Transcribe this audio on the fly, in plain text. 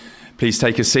Please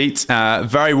take a seat.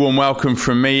 Very warm welcome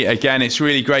from me again. It's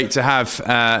really great to have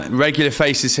regular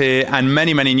faces here and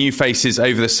many, many new faces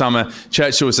over the summer.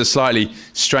 Church was a slightly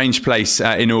strange place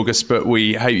in August, but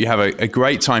we hope you have a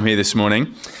great time here this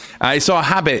morning. It's our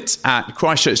habit at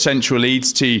Christchurch Central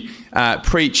Leeds to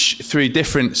preach through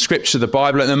different scriptures of the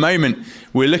Bible. At the moment,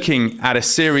 we're looking at a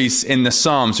series in the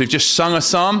Psalms. We've just sung a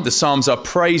psalm. The Psalms are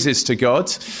praises to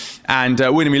God. And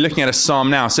we're going to be looking at a psalm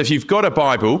now. So if you've got a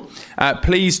Bible,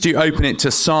 please do open it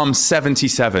to Psalm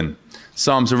 77.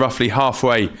 Psalms are roughly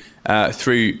halfway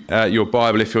through your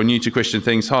Bible. If you're new to Christian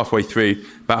things, halfway through.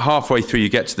 About halfway through, you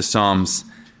get to the Psalms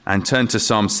and turn to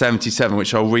Psalm 77,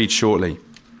 which I'll read shortly.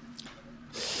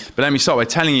 But let me start by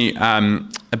telling you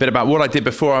a bit about what I did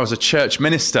before I was a church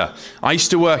minister. I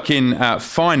used to work in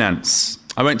finance.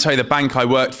 I won't tell you the bank I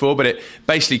worked for, but it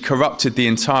basically corrupted the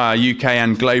entire UK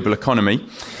and global economy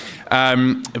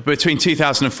between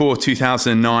 2004 and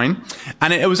 2009.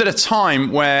 And it was at a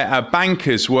time where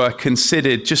bankers were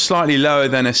considered just slightly lower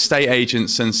than estate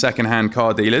agents and second-hand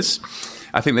car dealers.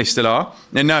 I think they still are.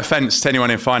 And no offence to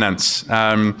anyone in finance.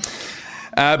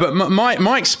 But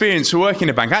my experience working in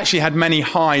a bank actually had many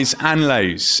highs and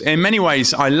lows. In many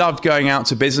ways, I loved going out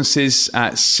to businesses,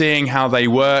 seeing how they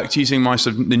worked, using my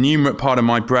sort of the numerate part of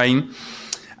my brain.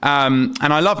 And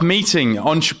I loved meeting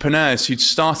entrepreneurs who'd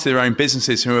started their own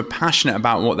businesses who were passionate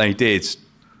about what they did.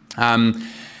 And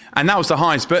that was the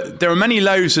highs. But there are many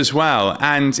lows as well.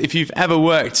 And if you've ever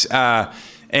worked in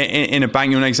a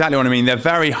bank, you'll know exactly what I mean. They're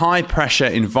very high-pressure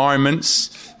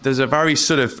environments. There's a very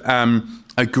sort of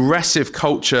aggressive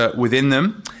culture within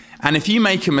them. And if you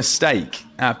make a mistake,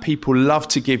 people love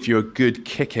to give you a good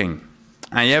kicking.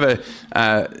 And you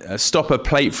ever stop a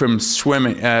plate from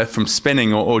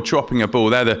spinning or dropping a ball,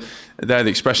 they're the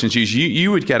expressions used.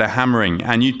 You would get a hammering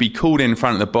and you'd be called in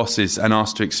front of the bosses and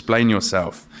asked to explain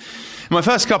yourself. In my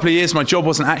first couple of years, my job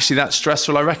wasn't actually that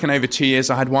stressful. I reckon over 2 years,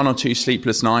 I had 1 or 2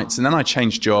 sleepless nights, and then I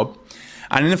changed job.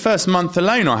 And in the first month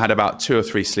alone, I had about 2 or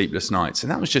 3 sleepless nights.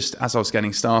 And that was just as I was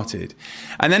getting started.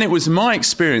 And then it was my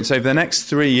experience over the next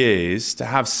 3 years to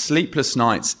have sleepless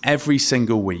nights every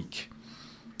single week.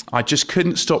 I just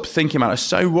couldn't stop thinking about it. I was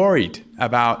so worried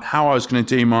about how I was going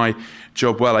to do my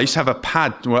job well. I used to have a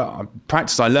pad. Well,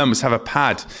 practice I learned was have a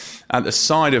pad at the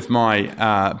side of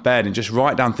my bed and just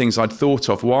write down things I'd thought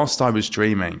of whilst I was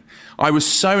dreaming. I was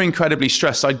so incredibly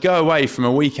stressed. I'd go away for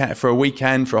a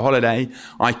weekend, for a holiday.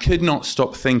 I could not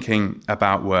stop thinking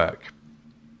about work.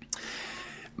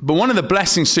 But one of the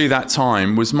blessings through that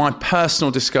time was my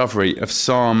personal discovery of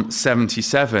Psalm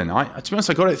 77. To be honest,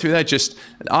 I got it through there, just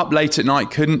up late at night,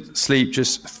 couldn't sleep,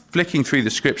 just flicking through the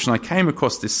scripture, and I came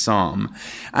across this psalm.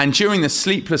 And during the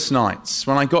sleepless nights,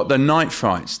 when I got the night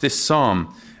frights, this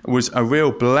psalm was a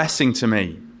real blessing to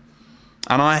me.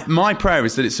 And my prayer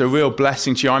is that it's a real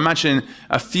blessing to you. I imagine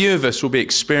a few of us will be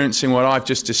experiencing what I've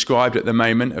just described at the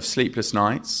moment of sleepless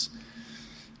nights.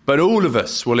 But all of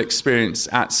us will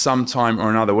experience at some time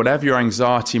or another, whatever your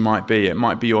anxiety might be. It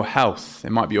might be your health,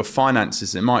 it might be your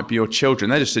finances, it might be your children.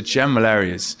 They're just the general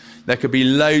areas. There could be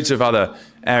loads of other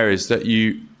areas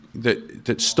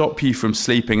that stop you from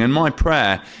sleeping. And my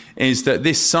prayer is that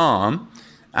this psalm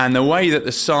and the way that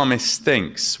the psalmist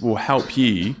thinks will help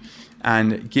you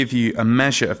and give you a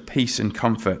measure of peace and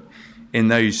comfort in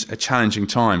those challenging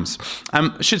times.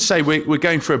 I should say we're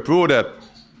going for a broader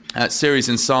series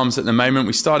in Psalms at the moment.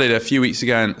 We started a few weeks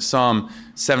ago in Psalm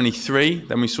 73,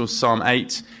 then we saw Psalm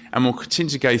 8, and we'll continue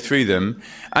to go through them.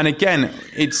 And again,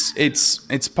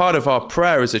 it's part of our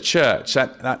prayer as a church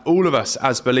that all of us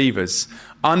as believers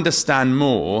understand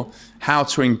more how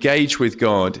to engage with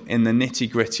God in the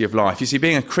nitty-gritty of life. You see,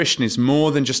 being a Christian is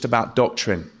more than just about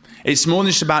doctrine. It's more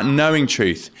than just about knowing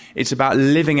truth. It's about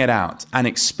living it out and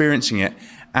experiencing it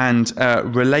and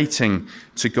relating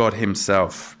to God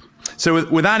himself. So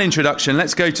with that introduction,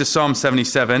 let's go to Psalm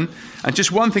 77. And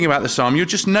just one thing about the psalm, you'll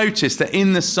just notice that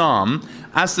in the psalm,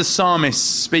 as the psalmist is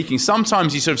speaking,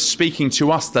 sometimes he's sort of speaking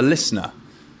to us, the listener.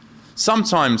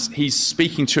 Sometimes he's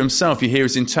speaking to himself. You hear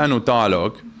his internal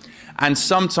dialogue. And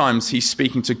sometimes he's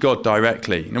speaking to God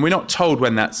directly. And we're not told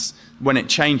when it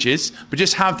changes, but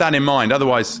just have that in mind.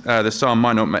 Otherwise, the psalm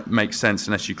might not make sense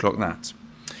unless you clock that.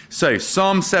 So,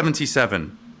 Psalm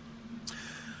 77.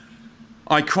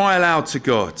 I cry aloud to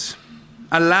God,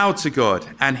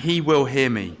 and he will hear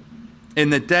me. In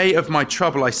the day of my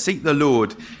trouble, I seek the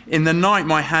Lord. In the night,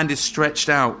 my hand is stretched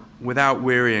out without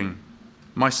wearying.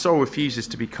 My soul refuses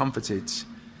to be comforted.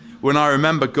 When I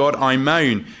remember God, I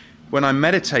moan. When I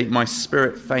meditate, my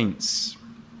spirit faints.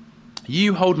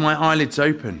 You hold my eyelids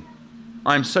open.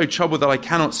 I am so troubled that I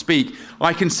cannot speak.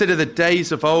 I consider the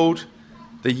days of old,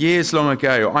 the years long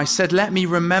ago. I said, let me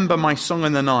remember my song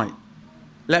in the night,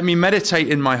 Let me meditate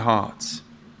in my heart.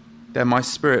 Then my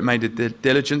spirit made a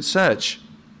diligent search.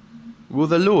 Will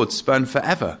the Lord spurn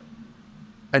forever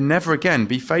and never again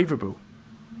be favourable?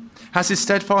 Has his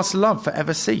steadfast love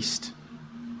forever ceased?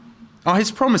 Are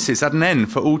his promises at an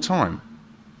end for all time?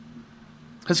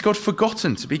 Has God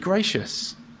forgotten to be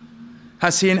gracious?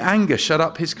 Has he in anger shut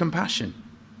up his compassion?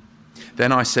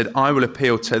 Then I said, I will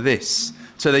appeal to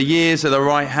the years of the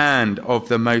right hand of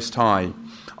the Most High.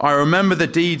 I remember the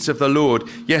deeds of the Lord.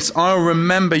 Yes, I will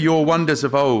remember your wonders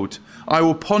of old. I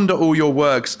will ponder all your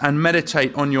works and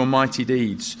meditate on your mighty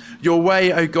deeds. Your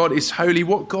way, O God, is holy.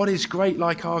 What God is great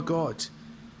like our God?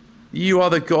 You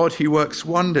are the God who works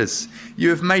wonders. You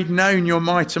have made known your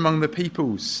might among the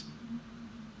peoples.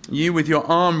 You with your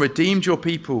arm redeemed your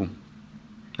people,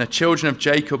 the children of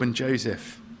Jacob and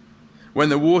Joseph. When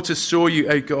the waters saw you,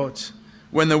 O God,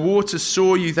 when the waters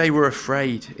saw you, they were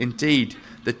afraid. Indeed,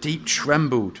 the deep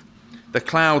trembled. The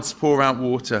clouds pour out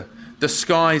water. The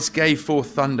skies gave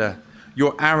forth thunder.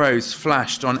 Your arrows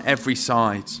flashed on every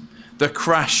side. The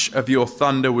crash of your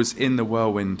thunder was in the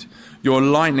whirlwind. Your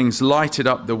lightnings lighted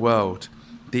up the world.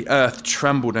 The earth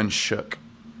trembled and shook.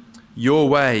 Your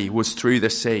way was through the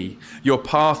sea, your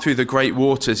path through the great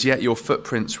waters, yet your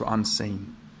footprints were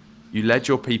unseen. You led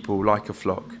your people like a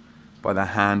flock by the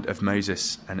hand of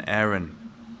Moses and Aaron.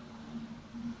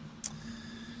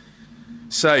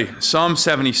 So, Psalm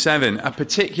 77, a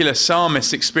particular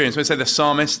psalmist experience. When I say the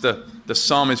psalmist, the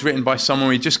psalm is written by someone,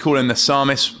 we just call him the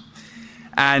psalmist.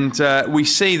 And we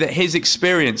see that his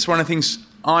experience, one of the things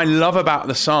I love about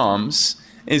the Psalms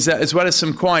is that as well as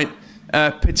some quite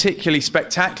particularly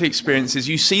spectacular experiences,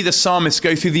 you see the psalmist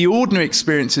go through the ordinary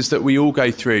experiences that we all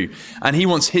go through. And he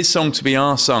wants his song to be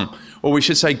our song. Or we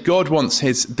should say God wants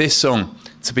this song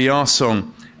to be our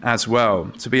song as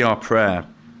well, to be our prayer.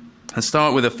 I'll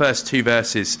start with the first two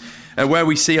verses where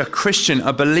we see a Christian,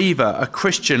 a believer, a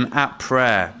Christian at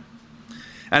prayer.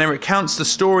 And it recounts the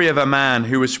story of a man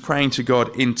who was praying to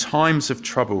God in times of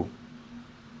trouble.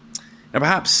 Now,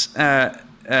 perhaps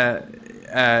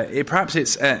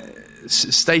it's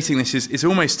stating this is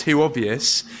almost too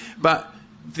obvious, but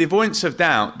the avoidance of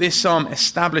doubt, this psalm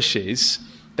establishes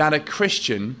that a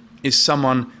Christian is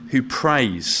someone who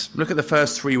prays. Look at the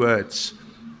first three words.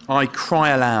 I cry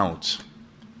aloud.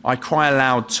 I cry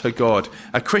aloud to God.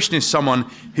 A Christian is someone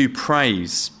who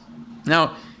prays.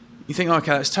 Now, you think,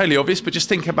 okay, that's totally obvious, but just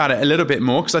think about it a little bit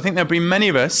more, because I think there'll be many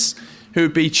of us who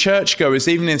would be churchgoers,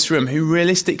 even in this room, who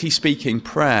realistically speaking,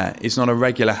 prayer is not a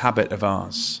regular habit of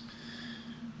ours.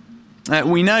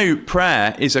 We know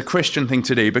prayer is a Christian thing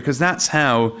to do because that's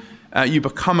how you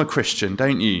become a Christian,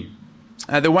 don't you?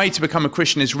 The way to become a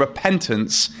Christian is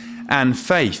repentance and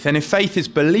faith. And if faith is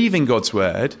believing God's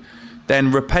word,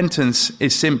 then repentance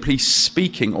is simply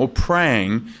speaking or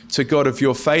praying to God of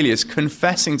your failures,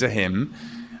 confessing to him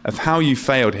of how you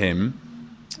failed him,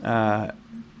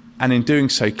 and in doing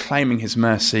so, claiming his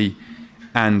mercy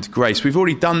and grace. We've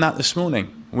already done that this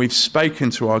morning. We've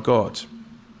spoken to our God.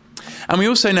 And we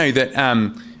also know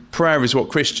that prayer is what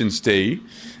Christians do,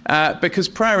 because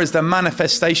prayer is the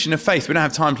manifestation of faith. We don't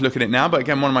have time to look at it now, but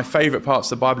again, one of my favourite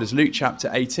parts of the Bible is Luke chapter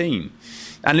 18.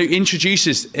 And Luke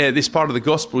introduces this part of the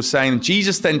gospel saying,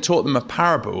 Jesus then taught them a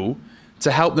parable to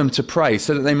help them to pray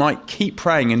so that they might keep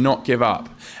praying and not give up.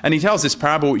 And he tells this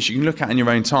parable, which you can look at in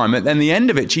your own time. At then the end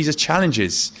of it, Jesus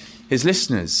challenges his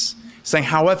listeners, saying,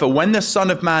 however, when the Son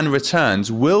of Man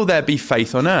returns, will there be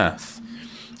faith on earth?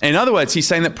 In other words, he's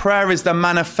saying that prayer is the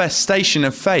manifestation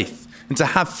of faith. And to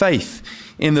have faith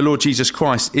in the Lord Jesus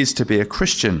Christ is to be a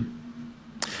Christian.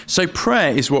 So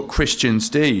prayer is what Christians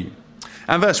do.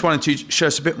 And verse 1 and 2 show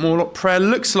us a bit more what prayer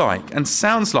looks like and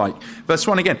sounds like. Verse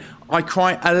 1 again, I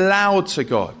cry aloud to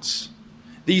God.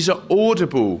 These are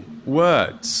audible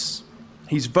words.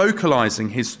 He's vocalizing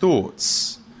his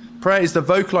thoughts. Prayer is the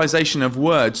vocalization of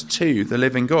words to the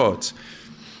living God.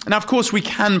 Now, of course, we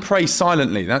can pray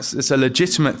silently. That's a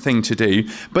legitimate thing to do.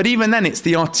 But even then, it's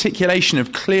the articulation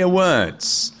of clear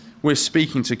words we're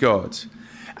speaking to God.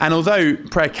 And although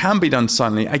prayer can be done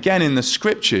silently, again, in the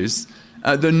scriptures,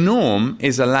 the norm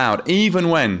is aloud, even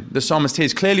when the psalmist here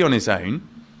is clearly on his own,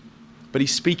 but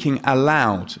he's speaking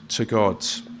aloud to God.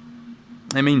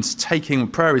 It means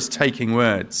prayer is taking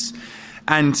words.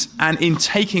 And in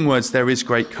taking words, there is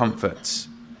great comfort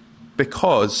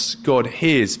because God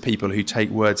hears people who take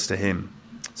words to him.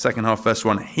 Second half, verse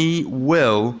 1, he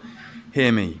will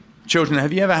hear me. Children,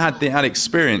 have you ever had that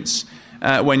experience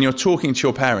when you're talking to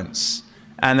your parents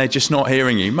and they're just not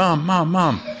hearing you? Mum, mum,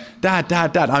 mum. Dad,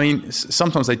 dad, dad. I mean,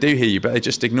 sometimes they do hear you, but they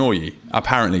just ignore you.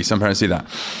 Apparently, some parents do that.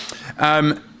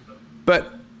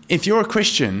 But if you're a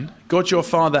Christian, God your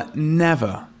Father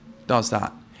never does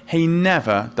that. He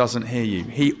never doesn't hear you.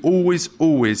 He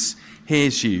always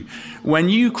hears you. When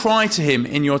you cry to him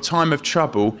in your time of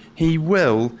trouble, he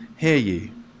will hear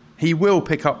you. He will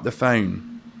pick up the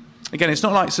phone. Again, it's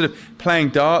not like sort of playing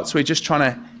darts. We're just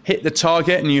trying to hit the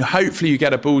target and hopefully you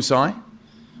get a bullseye.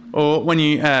 Or when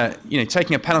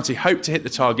taking a penalty, hope to hit the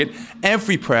target.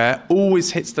 Every prayer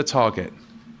always hits the target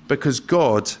because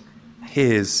God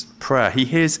hears prayer. He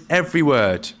hears every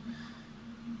word.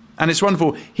 And it's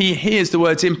wonderful. He hears the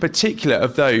words in particular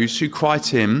of those who cry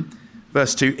to him.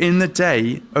 Verse 2, in the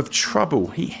day of trouble,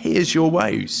 he hears your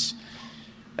woes.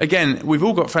 Again, we've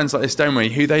all got friends like this, don't we,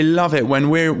 who they love it when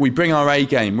we bring our A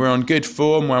game. We're on good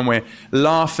form, when we're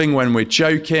laughing, when we're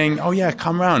joking. Oh yeah,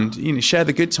 come round, share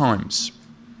the good times.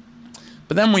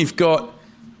 But then we've got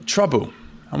trouble,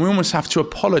 and we almost have to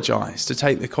apologise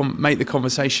to make the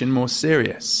conversation more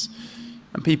serious.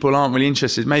 And people aren't really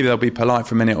interested. Maybe they'll be polite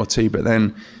for a minute or two, but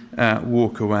then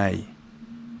walk away.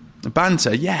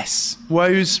 Banter, yes.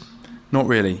 Woes, not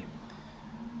really.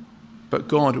 But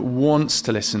God wants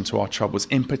to listen to our troubles.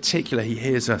 In particular, he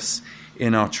hears us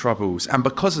in our troubles. And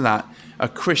because of that, a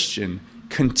Christian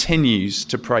continues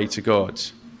to pray to God.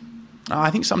 I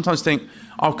sometimes think,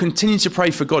 I'll continue to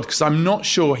pray for God because I'm not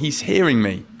sure he's hearing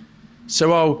me.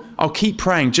 So I'll keep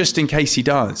praying just in case he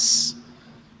does.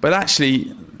 But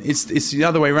actually, it's the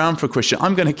other way around for a Christian.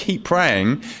 I'm going to keep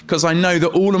praying because I know that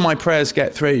all of my prayers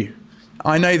get through.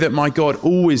 I know that my God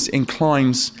always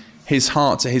inclines his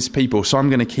heart to his people. So I'm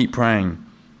going to keep praying.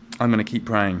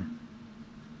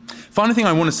 Final thing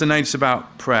I want us to notice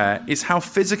about prayer is how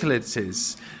physical it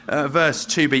is. Verse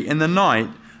 2b, in the night,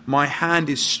 my hand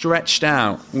is stretched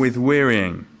out with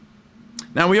wearying.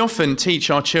 Now, we often teach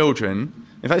our children,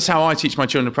 in fact, that's how I teach my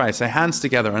children to pray. I say hands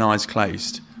together and eyes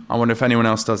closed. I wonder if anyone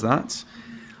else does that.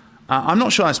 I'm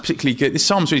not sure that's particularly good. This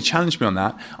psalm's really challenged me on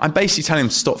that. I'm basically telling them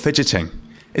to stop fidgeting.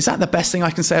 Is that the best thing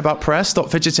I can say about prayer? Stop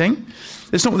fidgeting?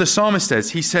 That's not what the psalmist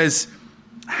says. He says,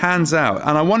 hands out.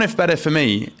 And I wonder if better for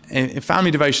me, in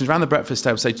family devotions around the breakfast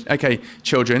table, say, okay,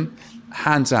 children,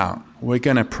 hands out. We're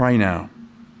going to pray now.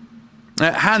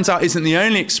 Hands out isn't the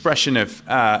only expression of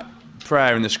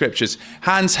prayer in the scriptures.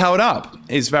 Hands held up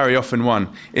is very often one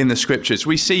in the scriptures.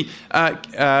 We see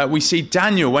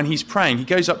Daniel when he's praying. He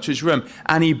goes up to his room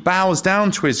and he bows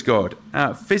down to his God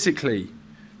physically.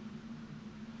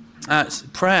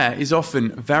 Prayer is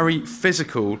often very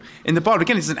physical in the Bible.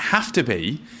 Again, it doesn't have to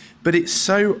be, but it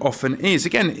so often is.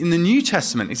 Again, in the New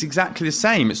Testament, it's exactly the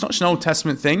same. It's not just an Old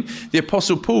Testament thing. The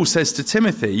Apostle Paul says to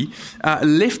Timothy,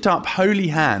 lift up holy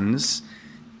hands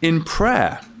in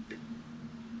prayer.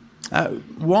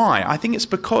 Why? I think it's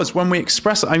because when we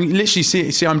express, literally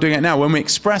see I'm doing it now. When we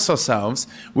express ourselves,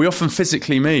 we often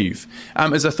physically move.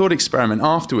 As a thought experiment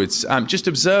afterwards, just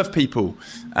observe people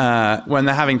when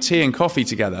they're having tea and coffee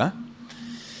together.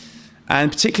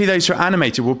 And particularly those who are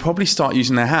animated will probably start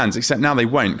using their hands, except now they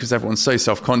won't because everyone's so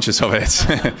self-conscious of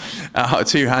it.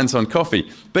 2 hands on coffee.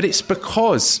 But it's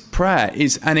because prayer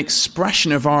is an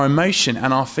expression of our emotion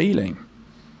and our feeling.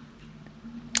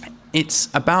 It's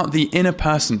about the inner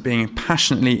person being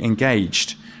passionately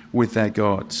engaged with their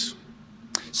God.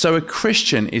 So a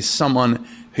Christian is someone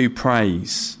who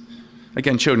prays.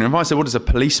 Again, children, if I say, what does a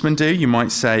policeman do? You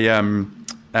might say,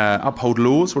 uphold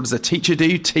laws. What does a teacher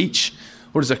do? Teach.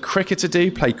 What does a cricketer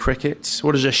do? Play cricket.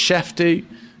 What does a chef do?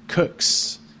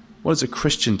 Cooks. What does a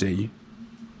Christian do?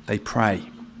 They pray.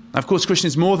 Now, of course, Christian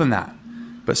is more than that,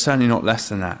 but certainly not less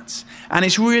than that. And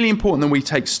it's really important that we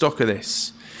take stock of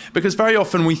this. Because very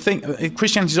often we think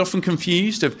Christianity is often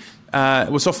confused of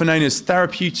what's often known as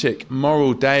therapeutic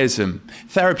moral deism.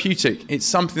 Therapeutic, it's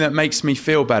something that makes me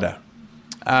feel better.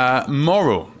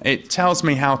 Moral, it tells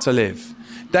me how to live.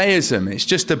 Deism, it's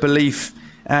just a belief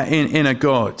in a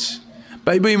God.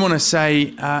 But we want to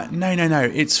say, no,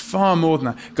 it's far more than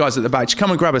that. Guys at the back, just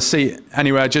come and grab a seat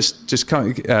anywhere, just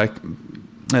come,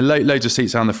 loads of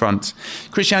seats down the front.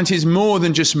 Christianity is more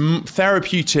than just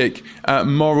therapeutic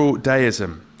moral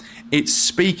deism. It's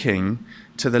speaking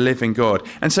to the living God.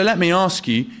 And so let me ask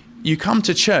you, you come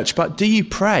to church, but do you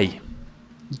pray?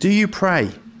 Do you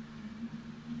pray?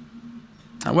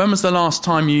 When was the last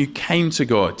time you came to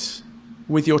God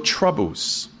with your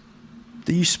troubles?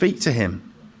 Do you speak to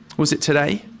him? Was it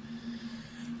today?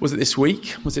 Was it this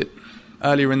week? Was it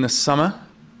earlier in the summer?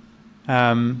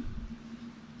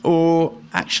 Or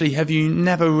actually, have you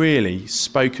never really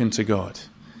spoken to God?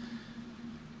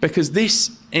 Because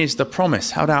this is the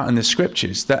promise held out in the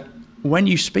scriptures that when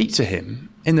you speak to him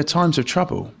in the times of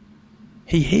trouble,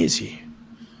 he hears you.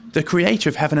 The creator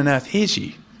of heaven and earth hears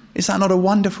you. Is that not a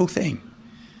wonderful thing?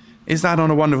 Is that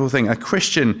not a wonderful thing? A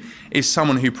Christian is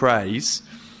someone who prays.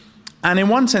 And in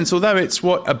one sense, although it's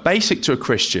a basic to a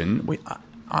Christian,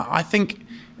 I think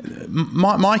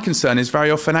my concern is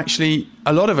very often actually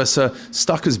a lot of us are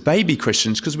stuck as baby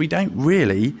Christians because we don't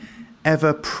really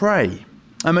ever pray.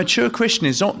 A mature Christian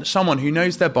is not someone who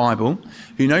knows their Bible,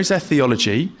 who knows their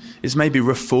theology, is maybe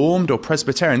Reformed or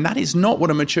Presbyterian. That is not what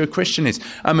a mature Christian is.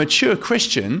 A mature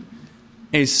Christian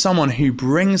is someone who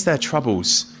brings their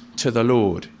troubles to the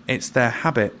Lord. It's their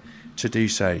habit to do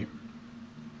so.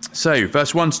 So,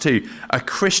 verse 1 to 2, a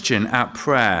Christian at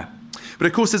prayer. But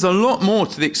of course, there's a lot more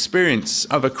to the experience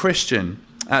of a Christian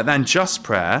than just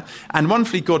prayer. And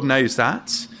wonderfully, God knows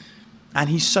that. And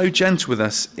he's so gentle with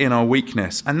us in our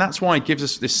weakness. And that's why he gives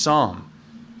us this psalm.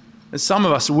 And some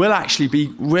of us will actually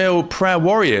be real prayer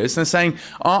warriors. And saying,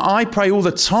 I pray all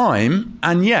the time,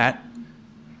 and yet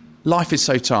life is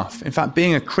so tough. In fact,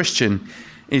 being a Christian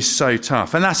is so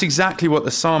tough. And that's exactly what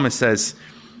the psalmist says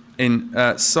in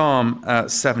Psalm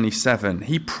 77.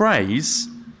 He prays,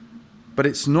 but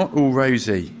it's not all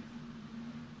rosy,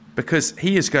 because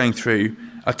he is going through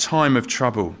a time of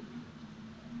trouble.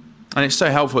 And it's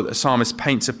so helpful that the psalmist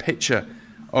paints a picture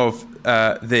of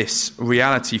this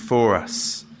reality for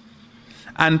us.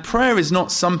 And prayer is not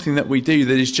something that we do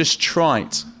that is just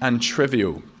trite and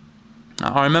trivial.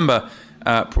 I remember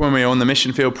when we were on the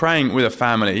mission field praying with a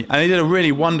family, and they did a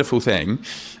really wonderful thing,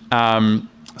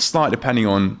 slightly depending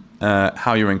on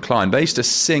how you're inclined. They used to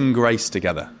sing grace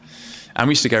together. And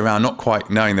we used to go around not quite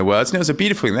knowing the words. And it was a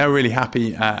beautiful thing. They were really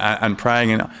happy and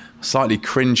praying, and slightly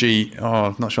cringy.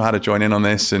 Oh, not sure how to join in on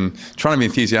this, and trying to be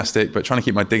enthusiastic, but trying to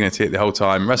keep my dignity the whole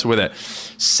time, wrestle with it.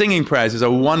 Singing prayers is a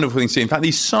wonderful thing to see. In fact,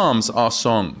 these psalms are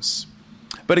songs.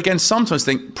 But again, sometimes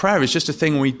I think prayer is just a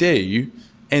thing we do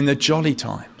in the jolly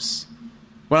times.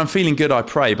 When I'm feeling good, I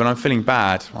pray, but I'm feeling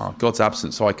bad. Well, God's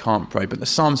absent, so I can't pray. But the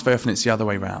psalms, very often, it's the other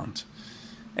way around.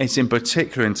 It's in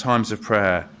particular in times of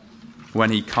prayer when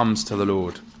he comes to the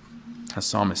Lord, as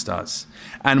psalmist does.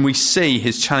 And we see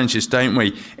his challenges, don't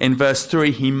we? In verse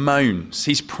 3, he moans.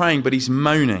 He's praying, but he's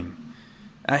moaning.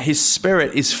 His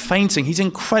spirit is fainting. He's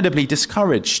incredibly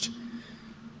discouraged.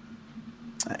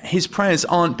 His prayers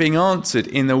aren't being answered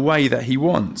in the way that he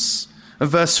wants.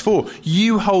 Verse 4,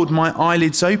 you hold my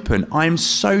eyelids open. I am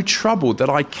so troubled that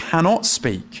I cannot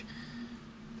speak.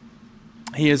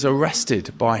 He is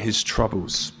arrested by his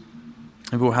troubles.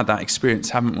 We've all had that experience,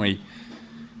 haven't we?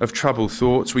 Of troubled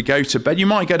thoughts. We go to bed. You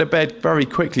might go to bed very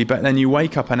quickly, but then you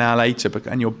wake up an hour later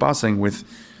and you're buzzing with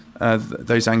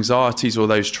those anxieties or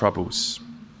those troubles.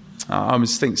 I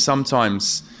always think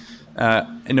sometimes,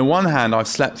 in the one hand, I've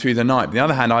slept through the night. On the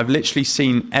other hand, I've literally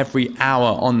seen every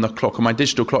hour on the clock, on my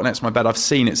digital clock next to my bed, I've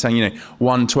seen it saying,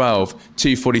 1:12,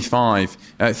 2:45,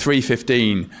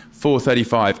 3:15,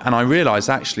 4:35. And I realise,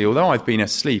 actually, although I've been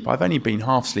asleep, I've only been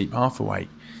half asleep, half awake,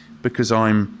 because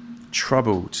I'm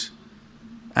troubled.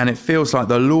 And it feels like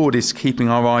the Lord is keeping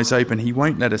our eyes open. He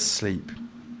won't let us sleep.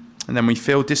 And then we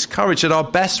feel discouraged. At our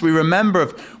best, we remember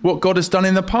of what God has done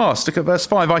in the past. Look at verse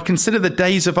 5. I consider the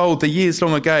days of old, the years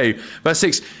long ago. Verse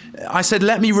 6, I said,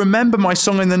 let me remember my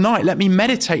song in the night. Let me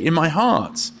meditate in my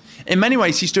heart. In many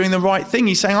ways, he's doing the right thing.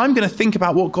 He's saying, I'm going to think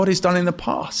about what God has done in the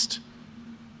past.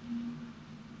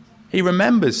 He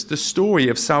remembers the story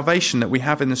of salvation that we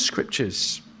have in the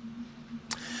scriptures.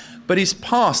 But his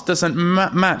past doesn't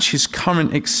match his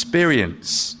current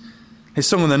experience. His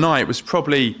song in the night was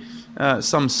probably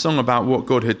some song about what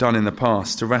God had done in the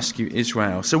past to rescue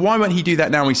Israel. So why won't he do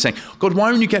that now? He's saying, God, why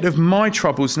won't you get rid of my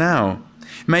troubles now?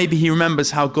 Maybe he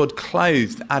remembers how God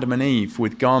clothed Adam and Eve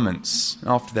with garments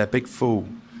after their big fall.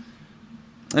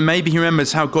 And maybe he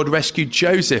remembers how God rescued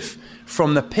Joseph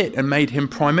from the pit and made him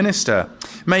prime minister.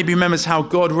 Maybe he remembers how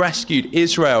God rescued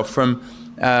Israel from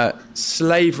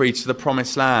slavery to the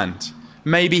promised land.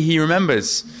 Maybe he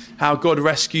remembers how God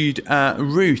rescued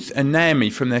Ruth and Naomi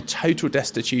from their total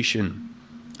destitution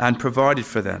and provided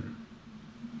for them.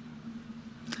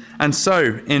 And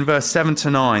so in verse 7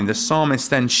 to 9, the psalmist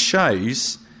then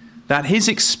shows that his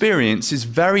experience is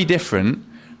very different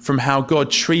from how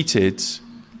God treated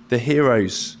the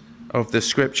heroes of the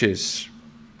scriptures.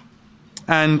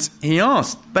 And he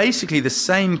asked basically the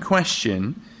same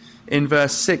question in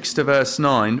verse 6 to verse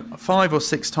 9, 5 or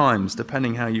 6 times,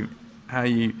 depending how you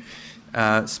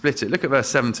split it. Look at verse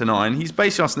 7 to 9. He's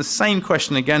basically asked the same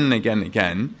question again and again and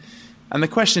again. And the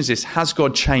question is this: has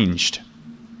God changed?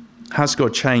 Has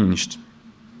God changed?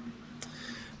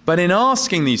 But in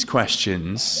asking these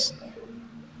questions,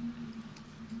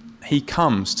 he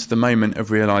comes to the moment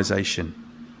of realization.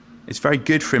 It's very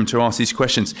good for him to ask these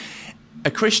questions. A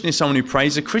Christian is someone who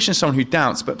prays. A Christian is someone who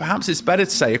doubts. But perhaps it's better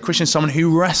to say a Christian is someone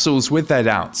who wrestles with their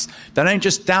doubts. They don't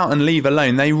just doubt and leave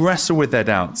alone. They wrestle with their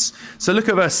doubts. So look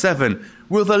at verse 7.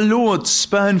 Will the Lord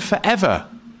spurn forever?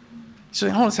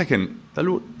 So hold on a second. The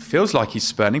Lord feels like he's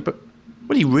spurning, but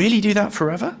will he really do that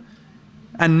forever?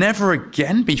 And never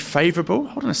again be favourable?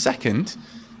 Hold on a second.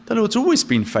 The Lord's always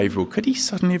been favourable. Could he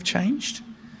suddenly have changed?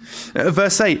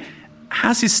 Verse 8,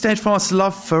 has his steadfast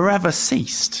love forever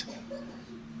ceased?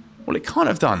 Well, it can't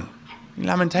have done. In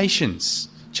Lamentations,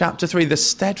 chapter 3, the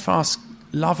steadfast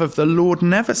love of the Lord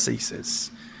never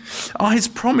ceases. Are his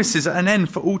promises at an end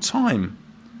for all time?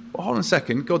 Well, hold on a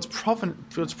second. God's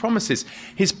promises,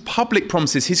 his public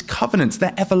promises, his covenants,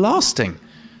 they're everlasting.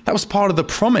 That was part of the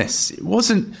promise. It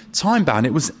wasn't time-bound.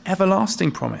 It was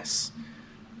everlasting promise.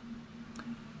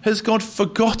 Has God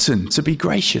forgotten to be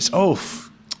gracious? Oh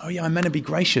yeah, I meant to be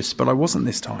gracious, but I wasn't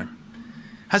this time.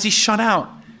 Has he shut out?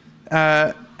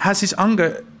 Has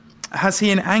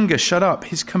he in anger shut up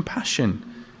his compassion?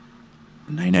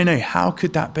 No. How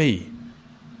could that be?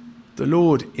 The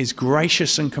Lord is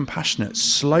gracious and compassionate,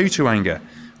 slow to anger,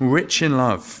 rich in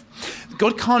love.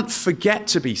 God can't forget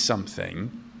to be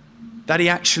something that he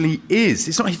actually is.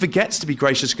 It's not he forgets to be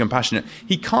gracious and compassionate.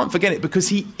 He can't forget it because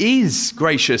he is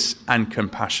gracious and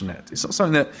compassionate. It's not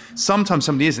something that sometimes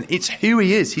somebody isn't. It's who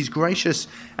he is. He's gracious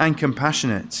and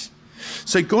compassionate.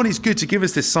 So God is good to give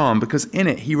us this psalm because in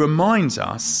it he reminds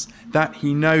us that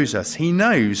he knows us. He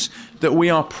knows that we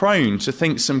are prone to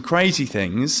think some crazy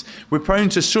things. We're prone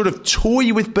to sort of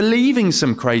toy with believing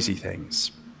some crazy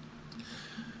things.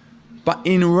 But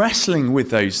in wrestling with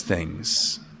those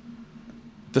things,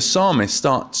 the psalmist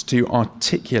starts to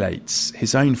articulate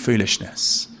his own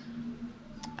foolishness.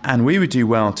 And we would do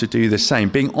well to do the same,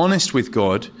 being honest with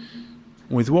God,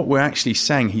 with what we're actually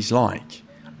saying he's like.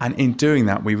 And in doing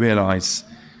that, we realise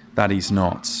that he's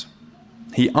not.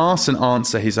 He asks and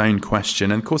answers his own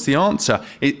question. And of course, the answer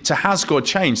to has God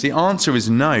changed? The answer is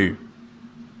no.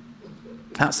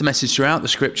 That's the message throughout the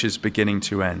scriptures, beginning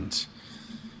to end.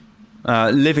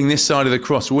 Living this side of the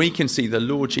cross, we can see the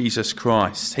Lord Jesus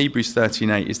Christ. Hebrews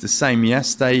 13:8 is the same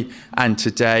yesterday and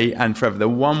today and forever. The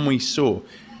one we saw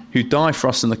who died for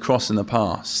us on the cross in the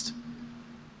past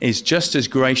is just as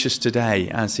gracious today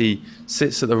as he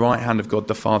sits at the right hand of God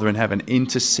the Father in heaven,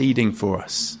 interceding for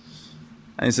us.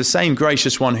 And it's the same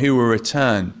gracious one who will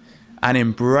return and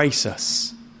embrace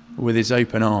us with his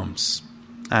open arms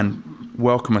and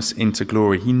welcome us into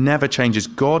glory. He never changes.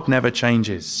 God never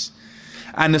changes.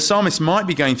 And the psalmist might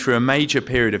be going through a major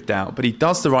period of doubt, but he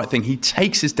does the right thing. He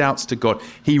takes his doubts to God.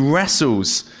 He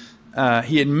wrestles.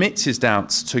 He admits his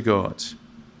doubts to God.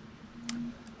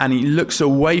 And he looks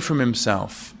away from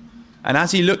himself. And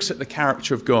as he looks at the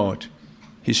character of God,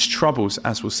 his troubles,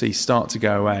 as we'll see, start to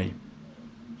go away.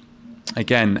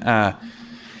 Again,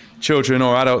 children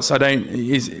or adults,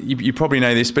 you probably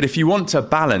know this, but if you want to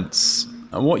balance,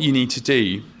 what you need to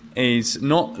do is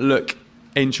not look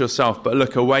into yourself, but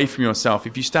look away from yourself.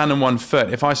 If you stand on one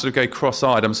foot, if I sort of go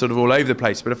cross-eyed, I'm sort of all over the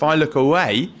place. But if I look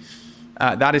away,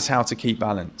 that is how to keep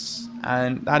balance.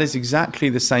 And that is exactly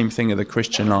the same thing of the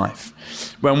Christian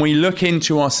life. When we look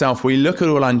into ourselves, we look at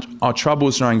all our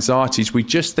troubles and our anxieties, we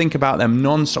just think about them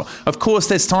non-stop. Of course,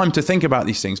 there's time to think about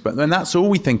these things, but when that's all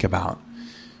we think about,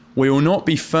 we will not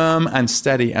be firm and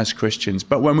steady as Christians.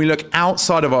 But when we look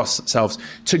outside of ourselves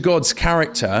to God's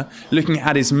character, looking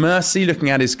at his mercy,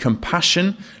 looking at his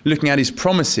compassion, looking at his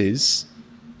promises,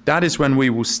 that is when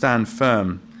we will stand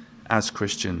firm as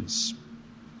Christians.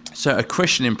 So a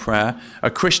Christian in prayer,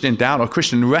 a Christian in doubt, or a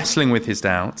Christian wrestling with his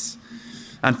doubts.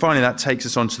 And finally, that takes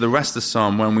us on to the rest of the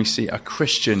psalm when we see a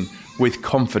Christian with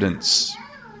confidence.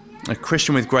 A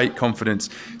Christian with great confidence.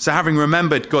 So having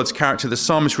remembered God's character, the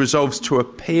psalmist resolves to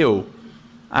appeal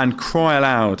and cry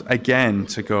aloud again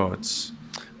to God.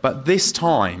 But this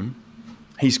time,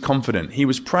 he's confident. He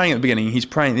was praying at the beginning, he's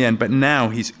praying at the end, but now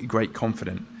he's great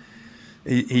confident.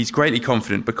 He's greatly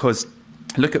confident because,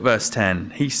 look at verse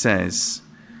 10. He says,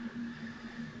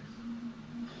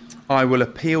 I will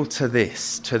appeal to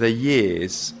the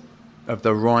years of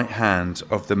the right hand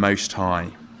of the Most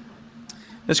High.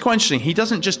 It's quite interesting. He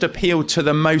doesn't just appeal to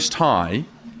the Most High,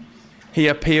 he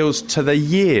appeals to the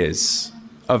years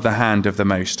of the hand of the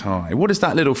Most High. What does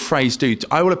that little phrase do?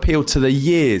 I will appeal to the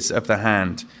years of the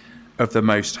hand of the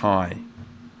Most High.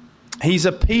 He's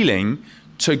appealing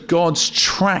to God's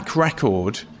track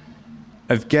record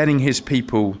of getting his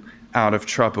people out of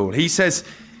trouble. He says,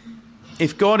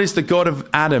 if God is the God of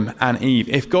Adam and Eve,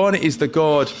 if God is the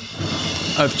God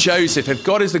of Joseph, if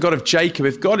God is the God of Jacob,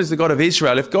 if God is the God of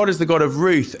Israel, if God is the God of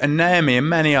Ruth and Naomi and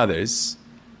many others,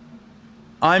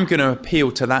 I'm going to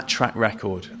appeal to that track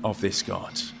record of this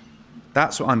God.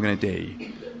 That's what I'm going to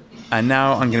do. And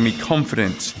now I'm going to be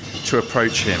confident to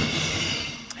approach him.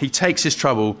 He takes his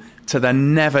trouble to the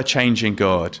never-changing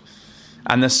God.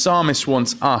 And the psalmist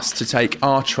wants us to take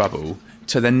our trouble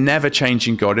to the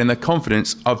never-changing God in the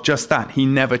confidence of just that. He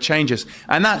never changes.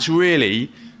 And that's really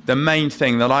the main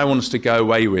thing that I want us to go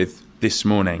away with this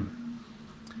morning.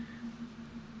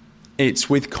 It's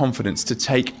with confidence to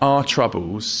take our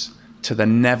troubles to the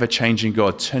never-changing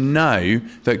God, to know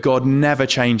that God never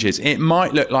changes. It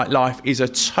might look like life is a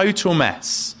total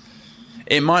mess.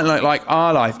 It might look like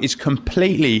our life is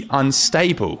completely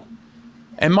unstable.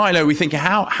 It might look, we think,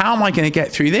 how am I going to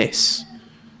get through this?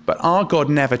 But our God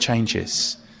never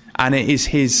changes. And it is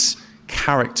his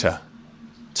character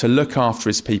to look after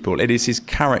his people. It is his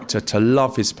character to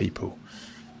love his people.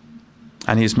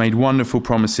 And he has made wonderful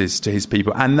promises to his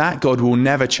people. And that God will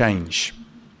never change.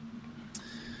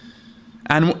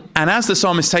 And as the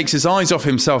psalmist takes his eyes off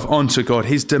himself onto God,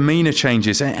 his demeanor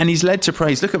changes. And he's led to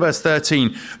praise. Look at verse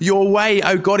 13. Your way,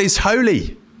 O God, is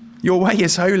holy. Your way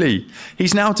is holy.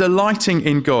 He's now delighting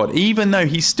in God, even though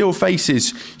he still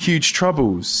faces huge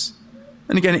troubles.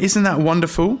 And again, isn't that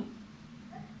wonderful?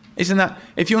 Isn't that,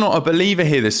 if you're not a believer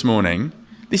here this morning,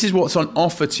 this is what's on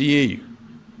offer to you.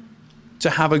 To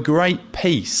have a great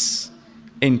peace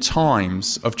in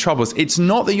times of troubles. It's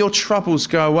not that your troubles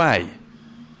go away.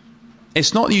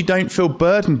 It's not that you don't feel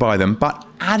burdened by them, but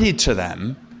added to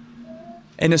them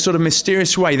in a sort of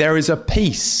mysterious way, there is a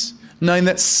peace, knowing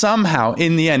that somehow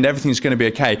in the end everything's going to be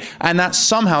okay, and that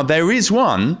somehow there is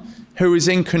one who is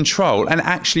in control and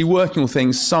actually working all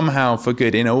things somehow for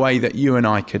good in a way that you and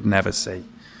I could never see.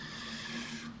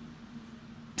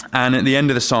 And at the end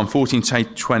of the Psalm 14 to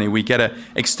 20, we get an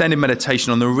extended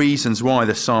meditation on the reasons why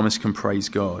the psalmist can praise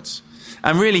God.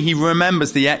 And really, he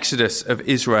remembers the exodus of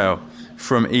Israel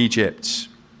from Egypt.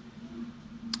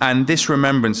 And this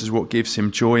remembrance is what gives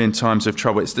him joy in times of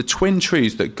trouble. It's the twin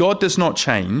truths that God does not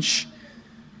change,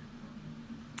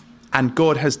 and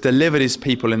God has delivered his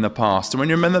people in the past. And when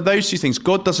you remember those two things,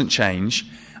 God doesn't change,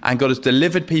 and God has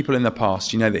delivered people in the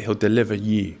past, you know that he'll deliver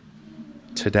you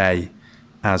today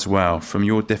as well from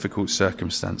your difficult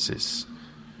circumstances.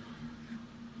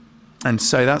 And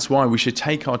so that's why we should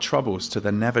take our troubles to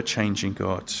the never-changing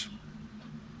God.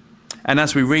 And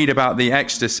as we read about the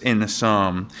Exodus in the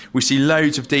Psalm, we see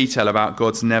loads of detail about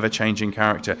God's never-changing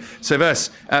character. So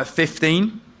verse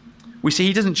 15, we see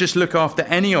he doesn't just look after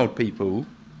any old people.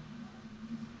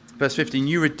 Verse 15,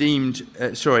 you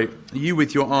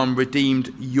with your arm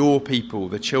redeemed your people,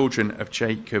 the children of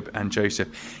Jacob and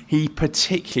Joseph. He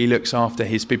particularly looks after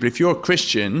his people. If you're a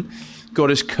Christian, God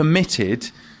is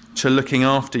committed to looking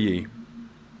after you.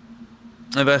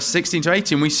 In verse 16 to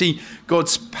 18, we see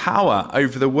God's power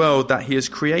over the world that he has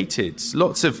created.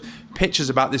 Lots of pictures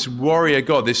about this warrior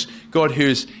God, this God who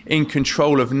is in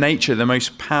control of nature, the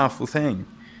most powerful thing.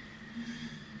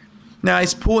 Now,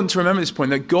 it's important to remember this point,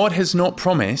 that God has not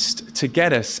promised to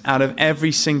get us out of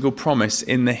every single promise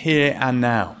in the here and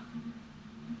now.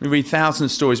 We read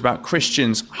thousands of stories about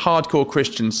Christians, hardcore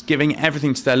Christians, giving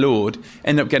everything to their Lord,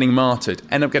 end up getting martyred,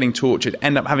 end up getting tortured,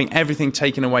 end up having everything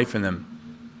taken away from them,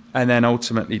 and then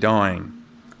ultimately dying.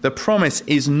 The promise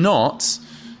is not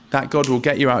that God will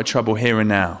get you out of trouble here and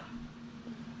now,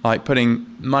 like putting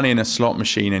money in a slot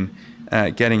machine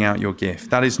and getting out your gift.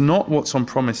 That is not what's on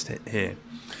promise here.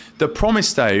 The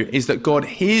promise, though, is that God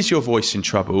hears your voice in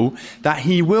trouble, that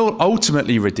he will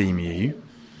ultimately redeem you,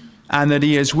 and that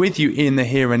he is with you in the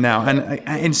here and now. And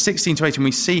in 16 to 18,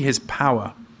 we see his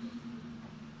power.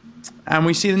 And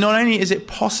we see that not only is it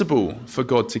possible for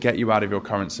God to get you out of your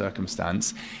current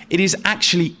circumstance, it is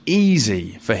actually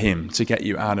easy for him to get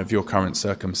you out of your current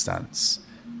circumstance.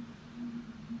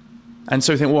 And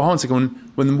so we think, well, hold on a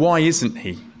second, well, then why isn't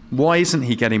he? Why isn't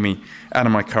he getting me out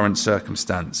of my current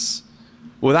circumstance?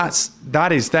 Well,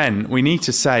 that is then, we need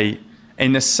to say,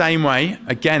 in the same way,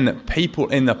 again, that people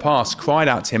in the past cried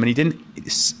out to him and he didn't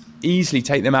easily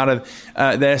take them out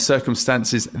of their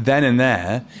circumstances then and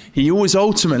there, he always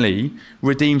ultimately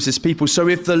redeems his people. So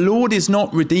if the Lord is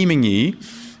not redeeming you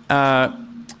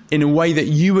in a way that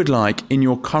you would like in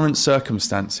your current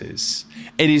circumstances,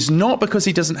 it is not because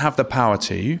he doesn't have the power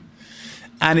to,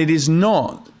 and it is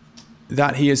not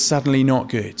that he is suddenly not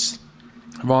good.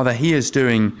 Rather, he is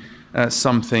doing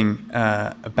something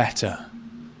better.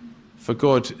 For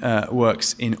God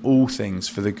works in all things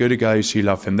for the good of those who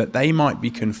love him, that they might be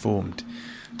conformed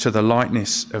to the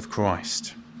likeness of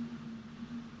Christ.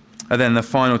 And then the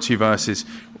final two verses,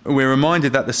 we're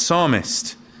reminded that the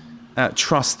psalmist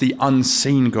trusts the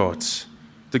unseen God.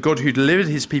 The God who delivered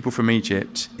his people from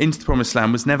Egypt into the promised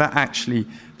land was never actually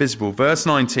visible. Verse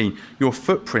 19, your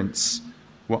footprints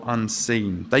were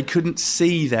unseen. They couldn't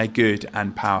see their good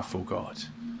and powerful God,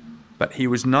 but he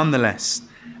was nonetheless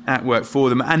at work for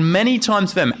them. And many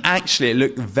times for them, actually, it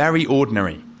looked very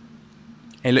ordinary.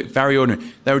 It looked very ordinary.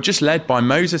 They were just led by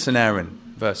Moses and Aaron,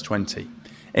 verse 20.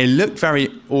 It looked very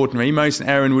ordinary. Moses and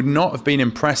Aaron would not have been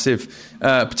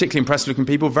particularly impressive looking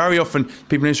people. Very often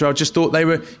people in Israel just thought they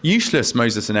were useless,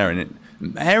 Moses and Aaron.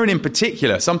 Aaron in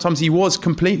particular, sometimes he was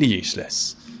completely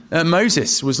useless.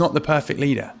 Moses was not the perfect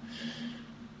leader.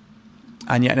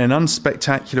 And yet in an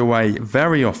unspectacular way,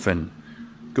 very often,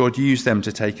 God used them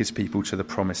to take his people to the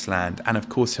promised land. And of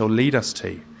course, he'll lead us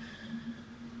to.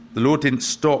 The Lord didn't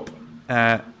stop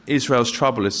Israel's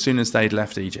trouble as soon as they'd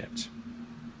left Egypt.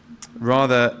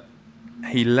 Rather,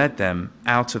 he led them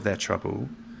out of their trouble,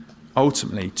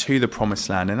 ultimately to the promised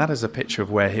land. And that is a picture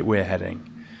of where we're heading.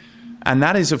 And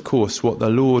that is, of course, what the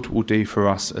Lord will do for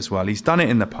us as well. He's done it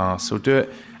in the past. He'll do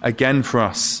it again for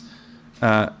us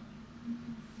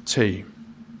too.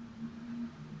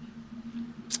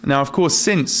 Now, of course,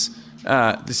 since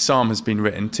this psalm has been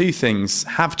written, two things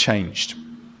have changed.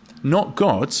 Not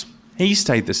God, he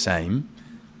stayed the same,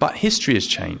 but history has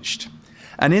changed.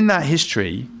 And in that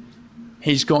history,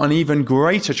 he's got an even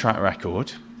greater track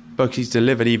record because he's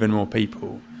delivered even more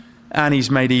people and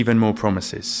he's made even more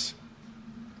promises.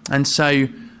 And so,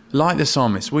 like the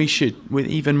psalmist, we should, with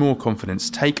even more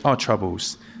confidence, take our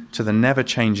troubles to the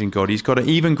never-changing God. He's got an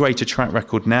even greater track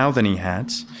record now than he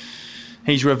had.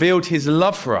 He's revealed his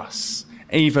love for us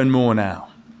even more now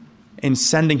in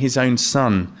sending his own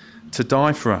son to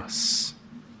die for us.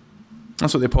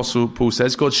 That's what the Apostle Paul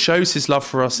says. God shows his love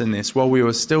for us in this. While we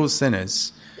were still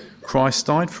sinners, Christ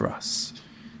died for us.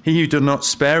 He who did not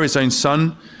spare his own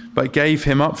son, but gave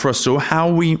him up for us all,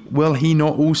 will he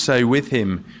not also with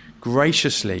him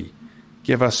graciously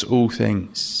give us all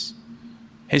things?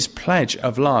 His pledge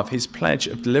of love, his pledge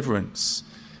of deliverance,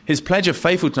 his pledge of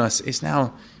faithfulness is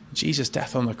now Jesus'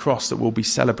 death on the cross that we'll be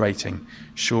celebrating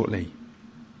shortly.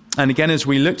 And again, as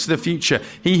we look to the future,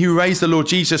 he who raised the Lord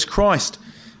Jesus Christ,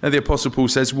 the Apostle Paul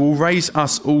says, will raise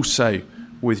us also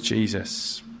with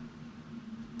Jesus.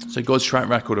 So God's track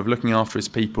record of looking after his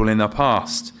people in the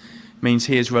past means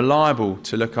he is reliable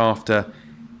to look after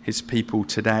his people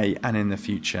today and in the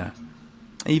future.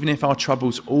 Even if our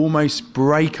troubles almost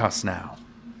break us now,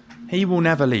 he will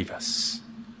never leave us.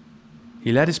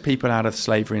 He led his people out of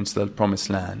slavery into the promised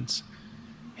land.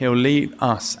 He'll lead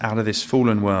us out of this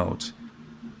fallen world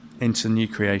into new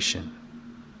creation.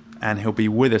 And he'll be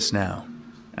with us now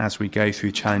as we go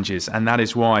through challenges. And that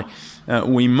is why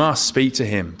we must speak to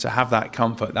him to have that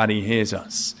comfort that he hears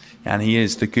us. And he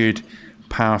is the good,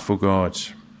 powerful God.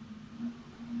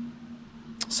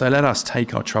 So let us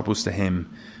take our troubles to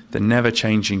him, the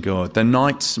never-changing God. The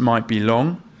nights might be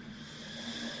long.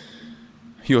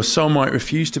 Your soul might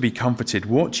refuse to be comforted.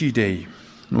 What do you do?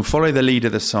 Well, follow the lead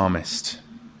of the psalmist.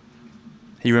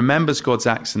 He remembers God's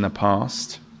acts in the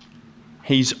past.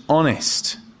 He's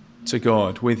honest to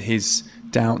God with his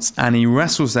doubts and he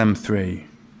wrestles them through.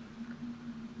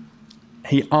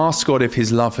 He asks God if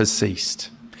his love has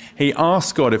ceased. He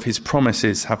asks God if his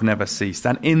promises have never ceased.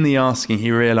 And in the asking,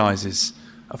 he realizes,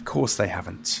 of course they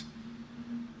haven't.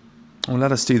 Well,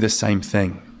 let us do the same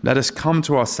thing. Let us come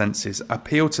to our senses,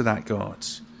 appeal to that God.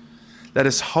 Let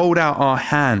us hold out our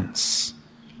hands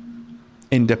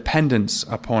in dependence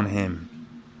upon him.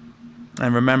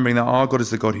 And remembering that our God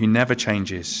is the God who never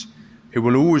changes, who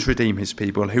will always redeem his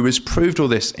people, who has proved all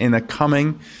this in the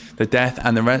coming, the death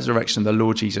and the resurrection of the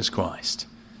Lord Jesus Christ.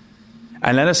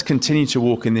 And let us continue to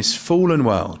walk in this fallen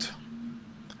world,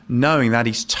 knowing that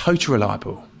he's totally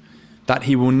reliable, that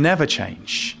he will never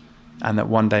change, and that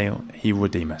one day he will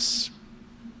redeem us.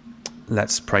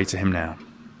 Let's pray to him now.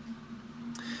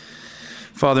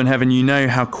 Father in heaven, you know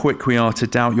how quick we are to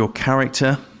doubt your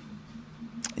character.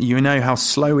 You know how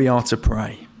slow we are to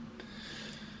pray.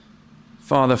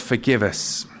 Father, forgive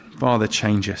us. Father,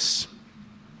 change us.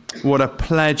 What a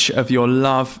pledge of your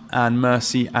love and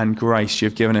mercy and grace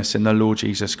you've given us in the Lord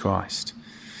Jesus Christ.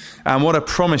 And what a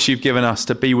promise you've given us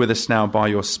to be with us now by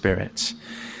your Spirit.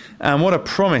 And what a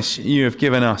promise you have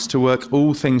given us to work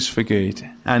all things for good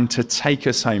and to take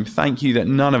us home. Thank you that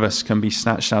none of us can be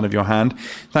snatched out of your hand.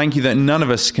 Thank you that none of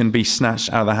us can be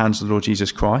snatched out of the hands of the Lord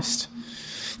Jesus Christ.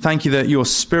 Thank you that your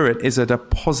Spirit is a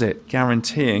deposit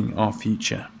guaranteeing our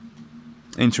future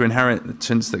into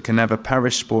inheritance that can never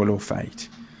perish, spoil or fade.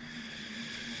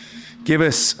 Give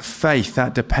us faith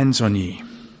that depends on you.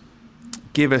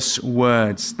 Give us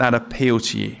words that appeal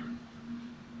to you.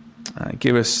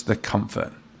 Give us the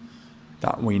comfort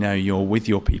that we know you're with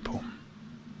your people,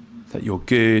 that you're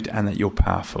good and that you're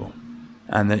powerful,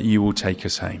 and that you will take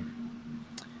us home.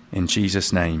 In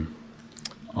Jesus' name,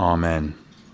 amen.